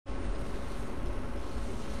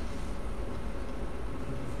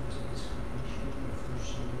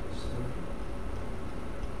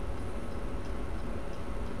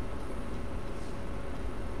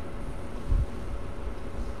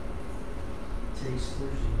Today's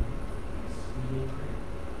Thursday, reading prayer.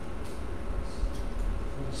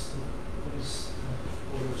 What is the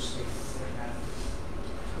order of statements that happen?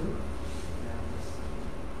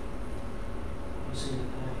 What's in the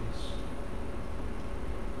eyes?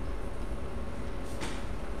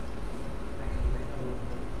 I can let go of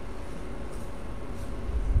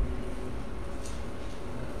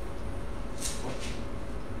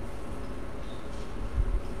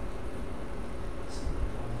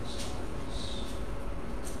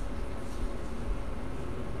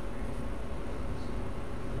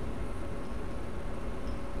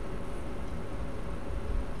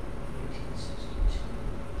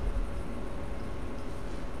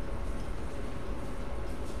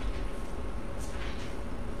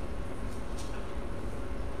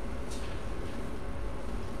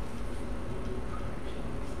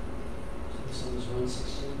Psalms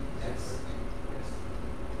 116. Yes. Yes.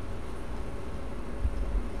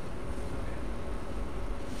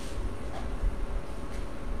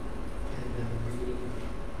 And then reading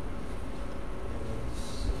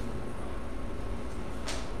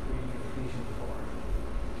Ephesians 4.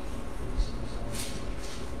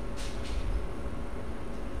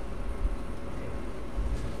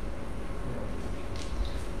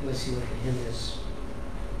 Let's see what the hymn is.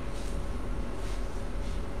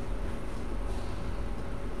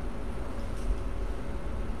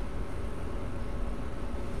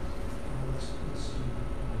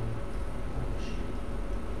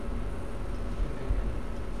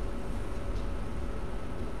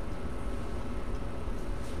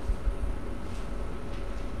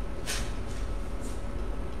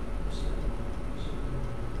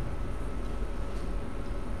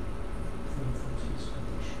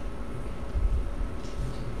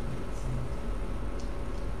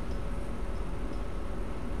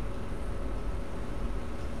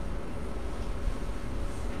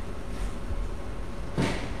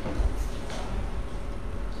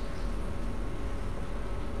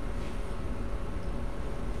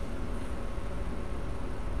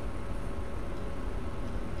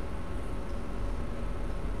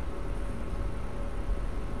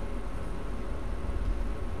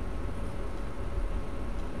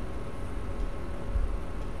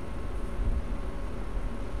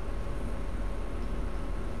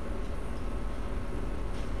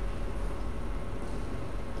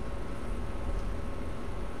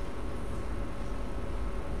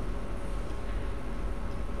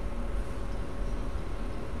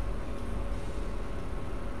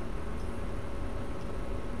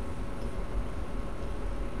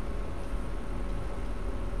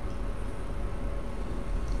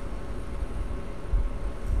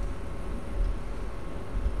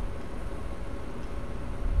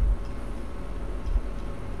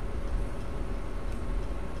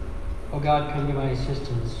 O God, come to my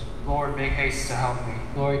assistance. Lord, make haste to help me.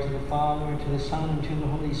 Glory to the Father, and to the Son, and to the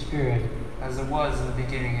Holy Spirit. As it was in the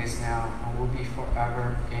beginning, is now, and will be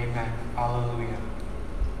forever. Amen. Alleluia.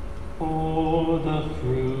 For the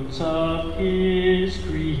fruits of his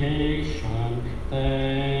creation,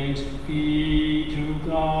 thanks be to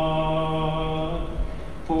God.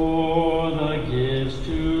 For the gifts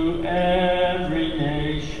to every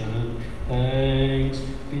nation, thanks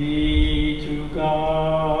be to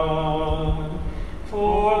God.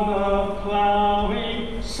 For the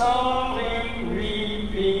plowing, sowing,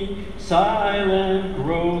 reaping, silent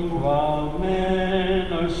growth while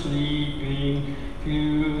men are sleeping,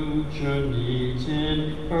 future needs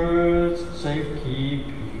in earth's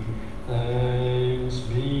safekeeping, thanks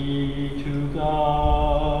be to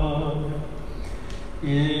God.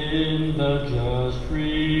 In the just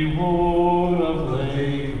reward of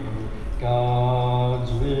labor,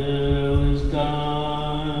 God's will is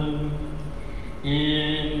done.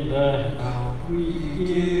 In the help we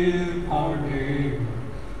give our neighbor,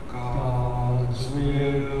 God's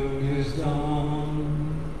will is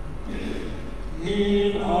done.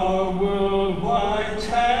 In our worldwide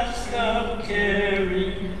task of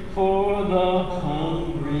caring for the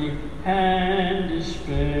hungry and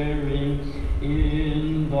despairing,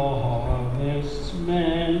 in the harvests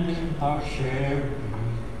men are sharing,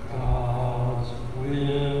 God's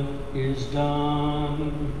will is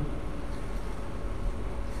done.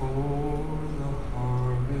 For the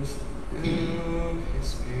harvest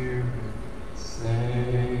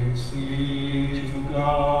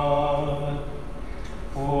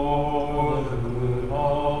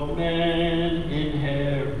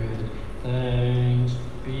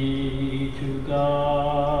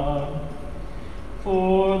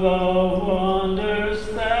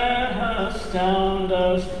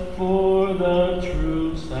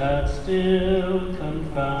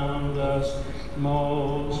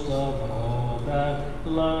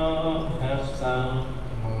love has found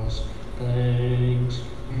us. Thanks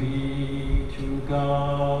be to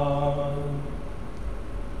God.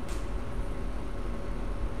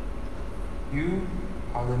 You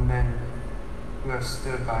are the men who have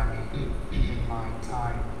stood by me in my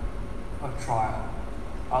time of trial.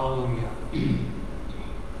 Alleluia.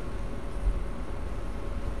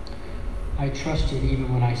 I trusted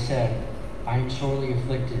even when I said, I am sorely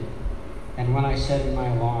afflicted, and when I said in my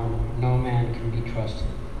alarm, no man can be trusted.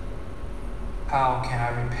 How can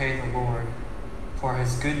I repay the Lord for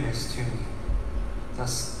his goodness to me? The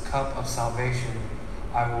cup of salvation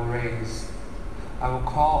I will raise. I will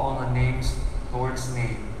call on the Lord's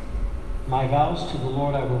name. My vows to the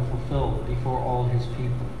Lord I will fulfill before all his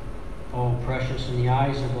people. Oh, precious in the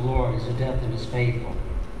eyes of the Lord is the death of his faithful.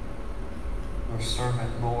 Your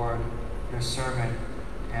servant, Lord, your servant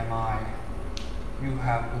am I. You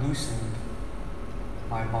have loosened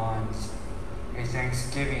my bonds. A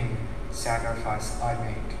thanksgiving sacrifice I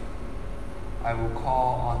make. I will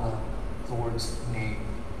call on the Lord's name.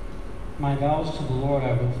 My vows to the Lord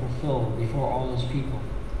I will fulfill before all his people,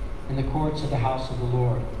 in the courts of the house of the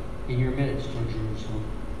Lord, in your midst, O Jerusalem.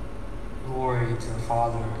 Glory to the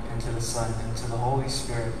Father, and to the Son, and to the Holy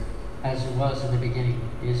Spirit. As it was in the beginning,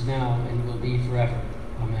 is now, and will be forever.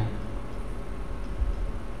 Amen.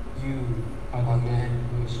 You Are the men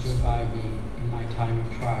who stood by me in my time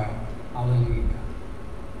of trial. Alleluia.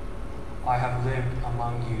 I have lived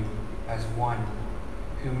among you as one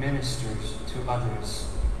who ministers to others.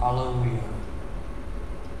 Alleluia.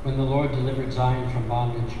 When the Lord delivered Zion from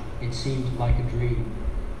bondage, it seemed like a dream.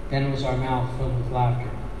 Then was our mouth filled with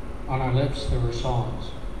laughter. On our lips there were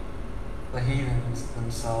songs. The heathens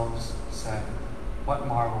themselves said, what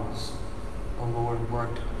marvels the Lord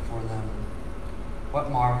worked for them.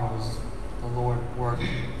 What marvels the Lord worked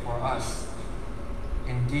for us.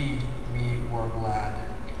 Indeed, we were glad.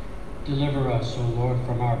 Deliver us, O Lord,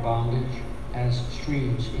 from our bondage, as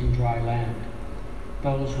streams in dry land.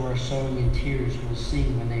 Those who are sowing in tears will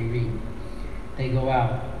sing when they reap. They go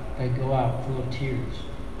out full of tears,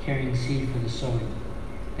 carrying seed for the sowing.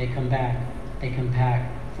 They come back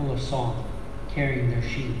full of song, carrying their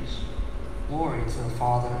sheaves. Glory to the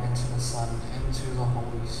Father, and to the Son, and to the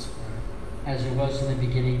Holy Spirit. As it was in the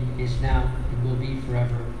beginning, is now, and will be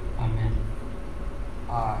forever. Amen.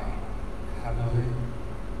 I have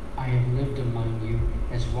lived among you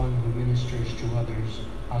as one who ministers to others.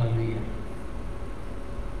 Alleluia.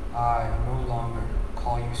 I no longer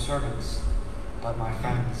call you servants, but my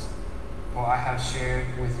friends, for I have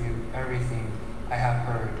shared with you everything I have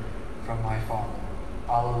heard from my Father.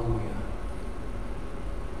 Alleluia.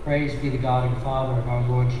 Praise be the God and Father of our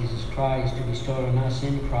Lord Jesus Christ, who bestowed on us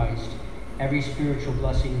in Christ every spiritual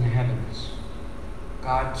blessing in the heavens.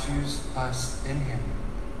 God chose us in him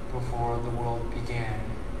before the world began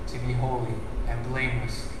to be holy and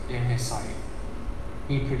blameless in his sight.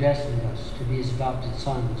 He predestined us to be his adopted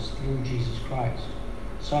sons through Jesus Christ.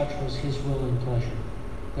 Such was his will and pleasure,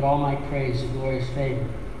 that all might praise the glorious favor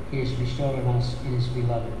he has bestowed on us in his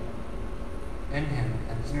beloved. In him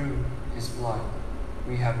and through his blood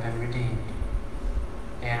we have been redeemed,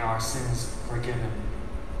 and our sins forgiven.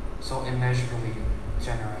 So immeasurably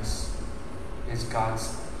generous is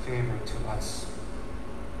God's favor to us.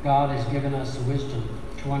 God has given us the wisdom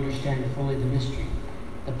to understand fully the mystery,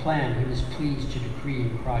 the plan he was pleased to decree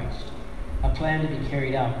in Christ, a plan to be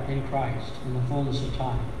carried out in Christ in the fullness of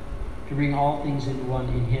time, to bring all things into one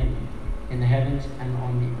in him, in the heavens and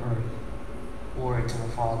on the earth. Glory to the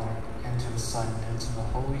Father, and to the Son, and to the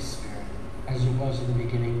Holy Spirit. As it was in the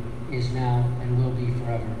beginning, is now, and will be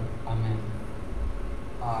forever. Amen.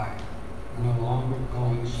 I no longer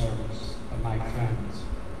call you servants, but my friends,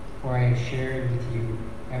 for I have shared with you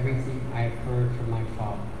everything I have heard from my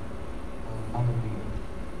Father. Alleluia.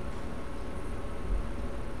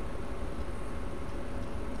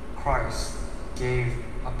 Christ gave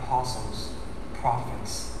apostles,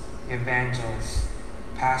 prophets, evangelists,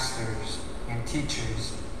 pastors, and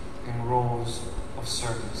teachers in roles of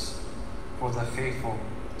service for the faithful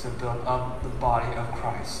to build up the body of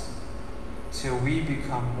Christ, till we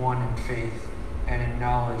become one in faith and in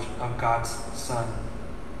knowledge of God's Son,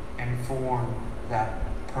 and form that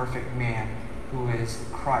perfect man who is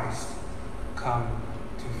Christ, come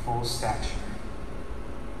to full stature.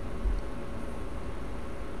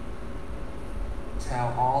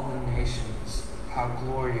 Tell all the nations how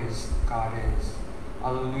glorious God is.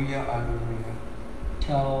 Alleluia, alleluia.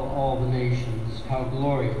 Tell all the nations how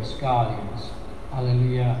glorious God is.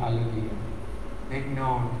 Alleluia, alleluia. Make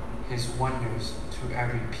known his wonders to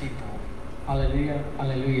every people. Alleluia,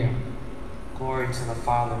 alleluia. Glory to the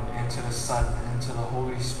Father, and to the Son, and to the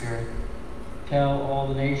Holy Spirit. Tell all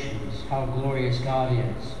the nations how glorious God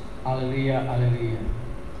is. Alleluia, alleluia.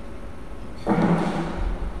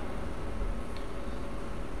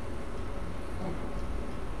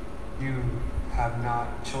 You have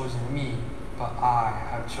not chosen me, but I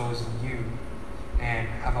have chosen you, and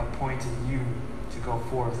have appointed you to go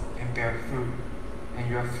forth and bear fruit, and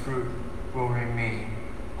your fruit will remain.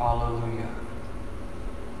 Alleluia.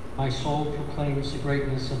 My soul proclaims the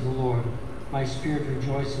greatness of the Lord. My spirit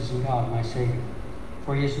rejoices in God, my Savior,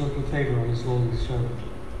 for he has looked with favor on his lowly servant.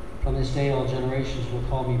 From this day all generations will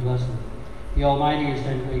call me blessed. The Almighty has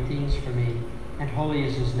done great things for me, and holy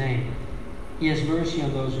is his name. He has mercy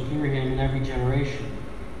on those who fear him in every generation.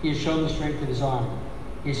 He has shown the strength of his arm.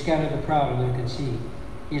 He has scattered the proud in their conceit.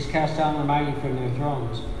 He has cast down the mighty from their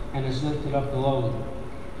thrones, and has lifted up the lowly.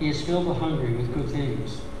 He has filled the hungry with good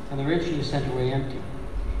things, and the rich he has sent away empty.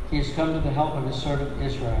 He has come to the help of his servant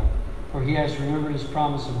Israel, for he has remembered his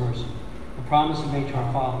promise of mercy, the promise he made to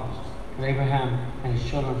our fathers, to Abraham and his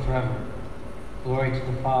children forever. Glory to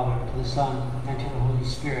the Father, to the Son, and to the Holy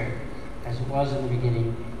Spirit, as it was in the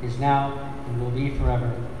beginning, is now, and will be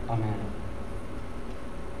forever. Amen.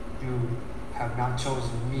 You have not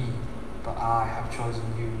chosen me, but I have chosen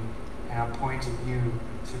you, and appointed you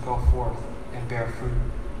to go forth and bear fruit,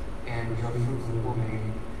 and your fruit will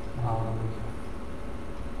remain. Alleluia.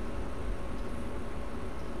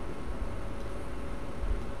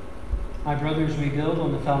 My brothers, we build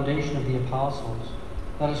on the foundation of the apostles.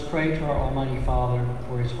 Let us pray to our Almighty Father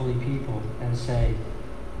for his holy people and say,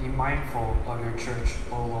 Be mindful of your church,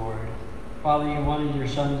 O Lord. Father, you wanted your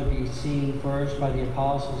Son to be seen first by the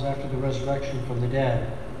apostles after the resurrection from the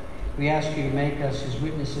dead. We ask you to make us his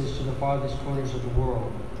witnesses to the farthest corners of the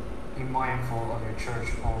world. Be mindful of your church,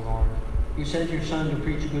 O Lord. You sent your Son to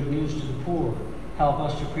preach good news to the poor. Help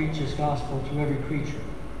us to preach his gospel to every creature.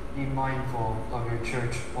 Be mindful of your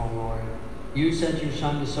church, O Lord. You sent your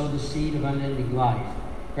Son to sow the seed of unending life.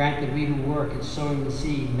 Grant that we who work at sowing the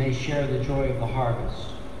seed may share the joy of the harvest.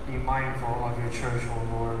 Be mindful of your church,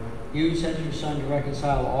 O Lord. You sent your Son to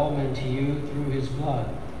reconcile all men to you through his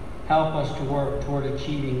blood. Help us to work toward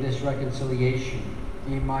achieving this reconciliation.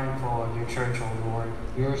 Be mindful of your church, O Lord.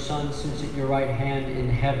 Your Son sits at your right hand in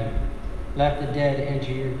heaven. Let the dead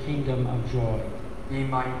enter your kingdom of joy. Be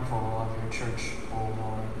mindful of your church, O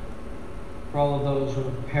Lord. For all of those who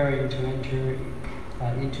are preparing to enter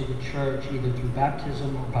into the church, either through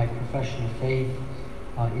baptism or by profession of faith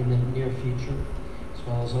in the near future, as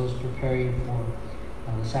well as those preparing for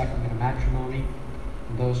the sacrament of matrimony,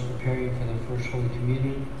 and those preparing for their first Holy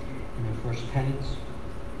Communion and their first penance,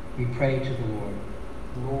 we pray to the Lord.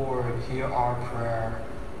 Lord, hear our prayer.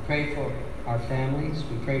 We pray for our families.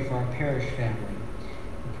 We pray for our parish family.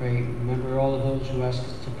 We pray, remember all of those who ask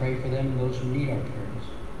us to pray for them and those who need our prayers.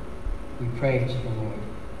 We pray to the Lord.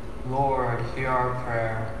 Lord, hear our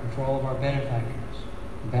prayer. And for all of our benefactors,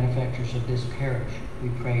 the benefactors of this parish, we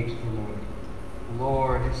pray to the Lord.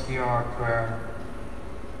 Lord, hear our prayer.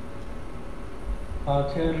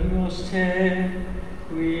 Pater noster,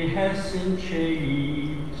 qui es in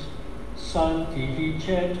celis,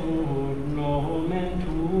 sanctificetur nomen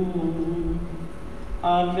tuum,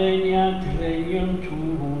 adveniat regnum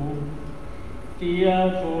tuum,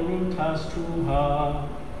 fiat voluntas tua,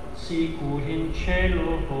 sicur in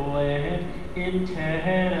cielo et in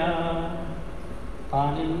terra.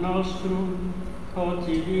 Panem nostrum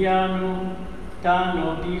quotidianum da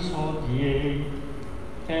nobis hodie,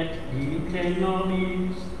 et dimitte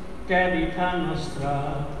nobis debita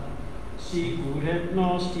nostra, sicur et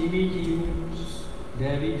nos dimitimus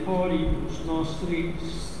debitoribus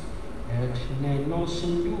nostris, et ne nos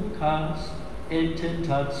inducas in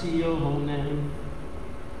tentationem,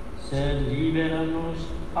 sed libera nos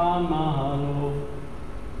a malo.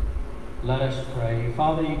 Let us pray.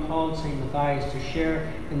 Father, you called St. Matthias to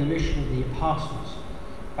share in the mission of the apostles.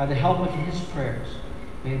 By the help of his prayers,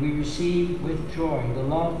 may we receive with joy the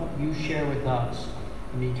love you share with us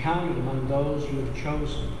and be counted among those you have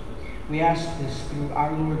chosen. We ask this through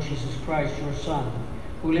our Lord Jesus Christ, your Son,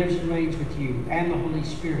 who lives and reigns with you and the Holy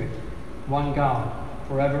Spirit, one God,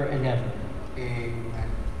 forever and ever. Amen.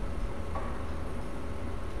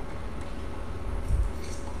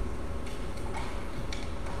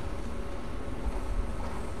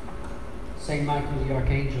 Saint Michael the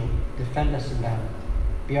Archangel, defend us in battle.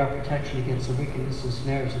 Be our protection against the wickedness and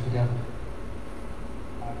snares of the devil.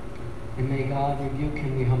 And may God rebuke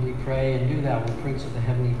him, we humbly pray, and do thou, O Prince of the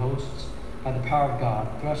heavenly hosts, by the power of God,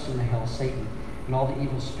 thrust into hell Satan and all the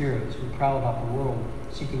evil spirits who prowl about the world,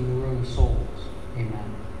 seeking the ruin of souls.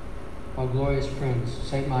 Amen. O glorious Prince,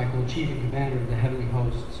 Saint Michael, chief and commander of the heavenly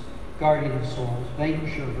hosts, guardian of souls,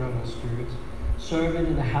 vanquisher of rebel spirits, servant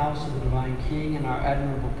in the house of the divine King and our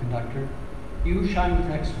admirable conductor, you shine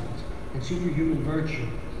with excellence and superhuman virtue.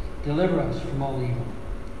 Deliver us from all evil.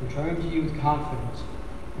 Return to you with confidence.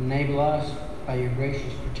 Enable us, by your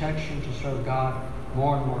gracious protection, to serve God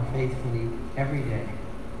more and more faithfully every day.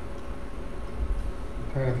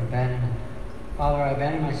 The prayer of abandonment. Father, I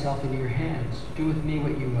abandon myself into your hands. Do with me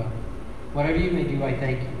what you will. Whatever you may do, I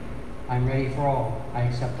thank you. I am ready for all. I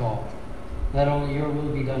accept all. Let only your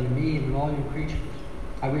will be done to me and in all your creatures.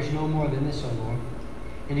 I wish no more than this, O Lord.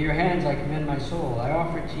 Into your hands I commend my soul. I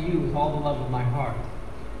offer it to you with all the love of my heart.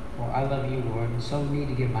 For I love you, Lord, and so need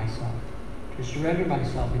to give myself, to surrender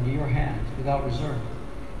myself into your hands without reserve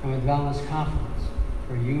and with boundless confidence,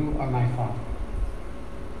 for you are my Father.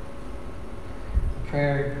 A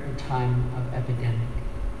prayer in time of epidemic.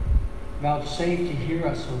 Vouchsafe to hear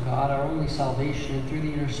us, O God, our only salvation, and through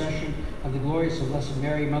the intercession of the glorious and blessed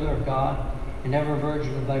Mary, Mother of God, and ever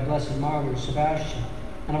Virgin, of thy blessed martyr, Sebastian,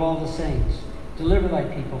 and of all the saints, deliver thy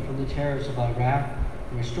people from the terrors of thy wrath,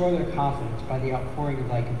 and restore their confidence by the outpouring of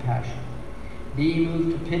thy compassion. Be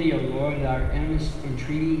moved to pity, O Lord, at our earnest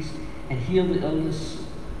entreaties, and heal the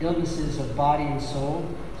illnesses of body and soul,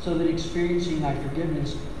 so that experiencing thy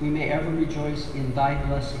forgiveness, we may ever rejoice in thy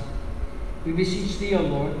blessing. We beseech thee, O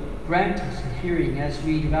Lord, grant us a hearing as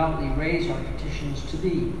we devoutly raise our petitions to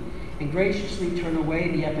thee, and graciously turn away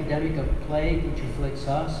the epidemic of plague which afflicts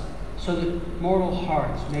us, so that mortal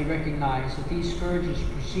hearts may recognize that these scourges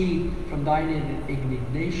proceed from thine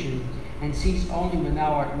indignation, and cease only when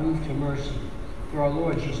thou art moved to mercy. Through our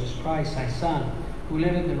Lord Jesus Christ, thy Son, who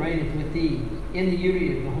liveth and reigneth with thee, in the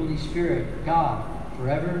unity of the Holy Spirit, God,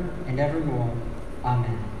 forever and evermore.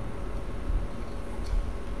 Amen.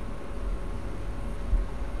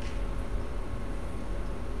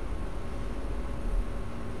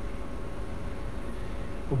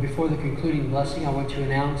 Well, before the concluding blessing, I want to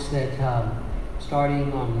announce that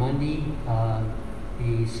starting on Monday,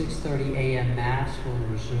 the 6:30 a.m. Mass will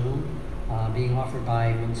resume, being offered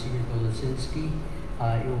by Monsignor Golozinski.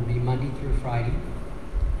 It will be Monday through Friday.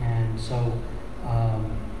 And so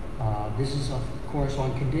this is, of course,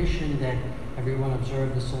 on condition that everyone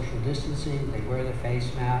observe the social distancing, they wear their face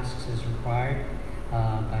masks as required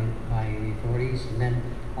by the authorities, and then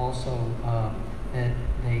also that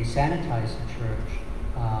they sanitize the church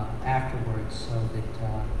afterwards, so that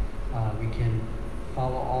we can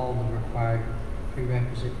follow all the required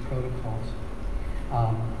prerequisite protocols.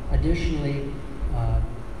 Additionally,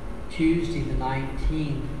 Tuesday the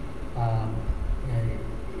 19th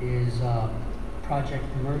is Project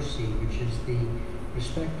Mercy, which is the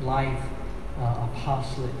Respect Life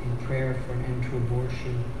apostolate in prayer for an end to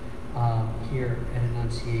abortion here at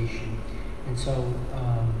Annunciation. And so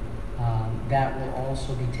that will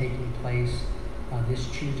also be taking place this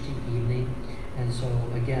Tuesday evening. And so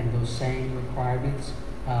again, those same requirements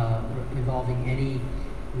involving any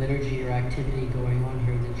liturgy or activity going on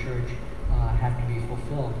here in the church have to be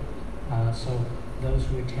fulfilled. So those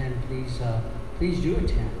who attend, please do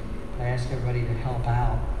attend. I ask everybody to help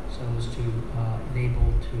out so as to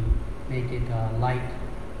enable to make it light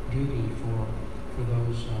duty for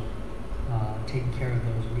those taking care of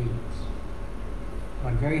those needs.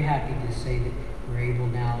 I'm very happy to say that we're able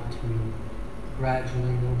now to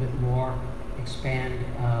gradually, a little bit more, expand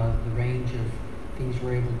the range of things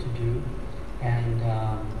we're able to do. And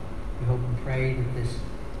we hope and pray that with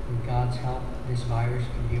God's help, this virus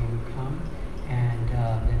can be overcome, and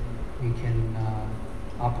that we can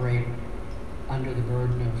operate under the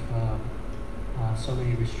burden of so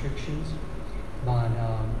many restrictions. But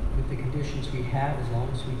with the conditions we have, as long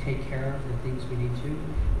as we take care of the things we need to,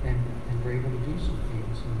 then we're able to do some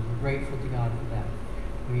things. And we're grateful to God for that.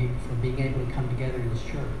 For being able to come together in this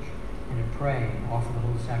church and to pray, offer the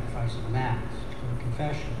holy sacrifice of the Mass, to go to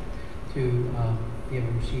confession, to be able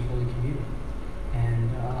to receive Holy Communion, and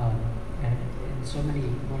so many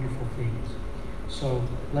wonderful things. So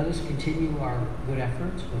let us continue our good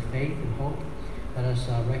efforts with faith and hope. Let us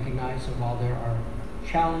recognize that while there are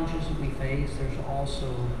challenges that we face, there's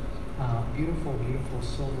also beautiful, beautiful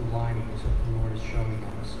silver linings that the Lord is showing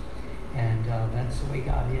us. And that's the way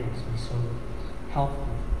God is. He's so helpful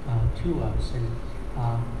to us, and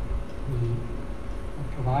He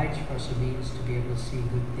provides for us a means to be able to see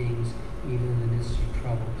good things even in the midst of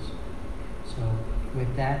troubles. So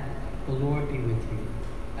with that, the Lord be with you.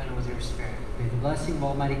 And with your spirit. May the blessing of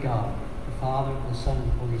Almighty God, the Father, the Son, and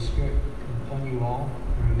the Holy Spirit come upon you all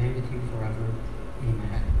and remain with you forever.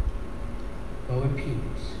 Amen. Go in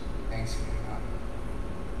peace. Thanks be to God.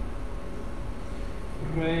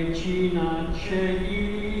 Regina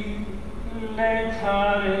Celi,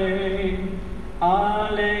 letare,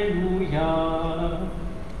 alleluia.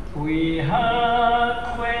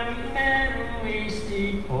 quia quem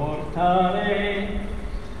meruisti portare,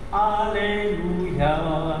 Alleluia,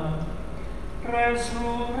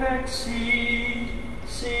 resurrexit,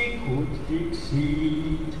 sicut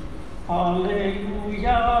dixit,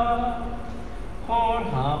 Alleluia,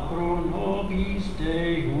 hora pro nobis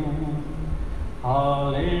Deum,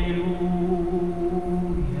 Alleluia.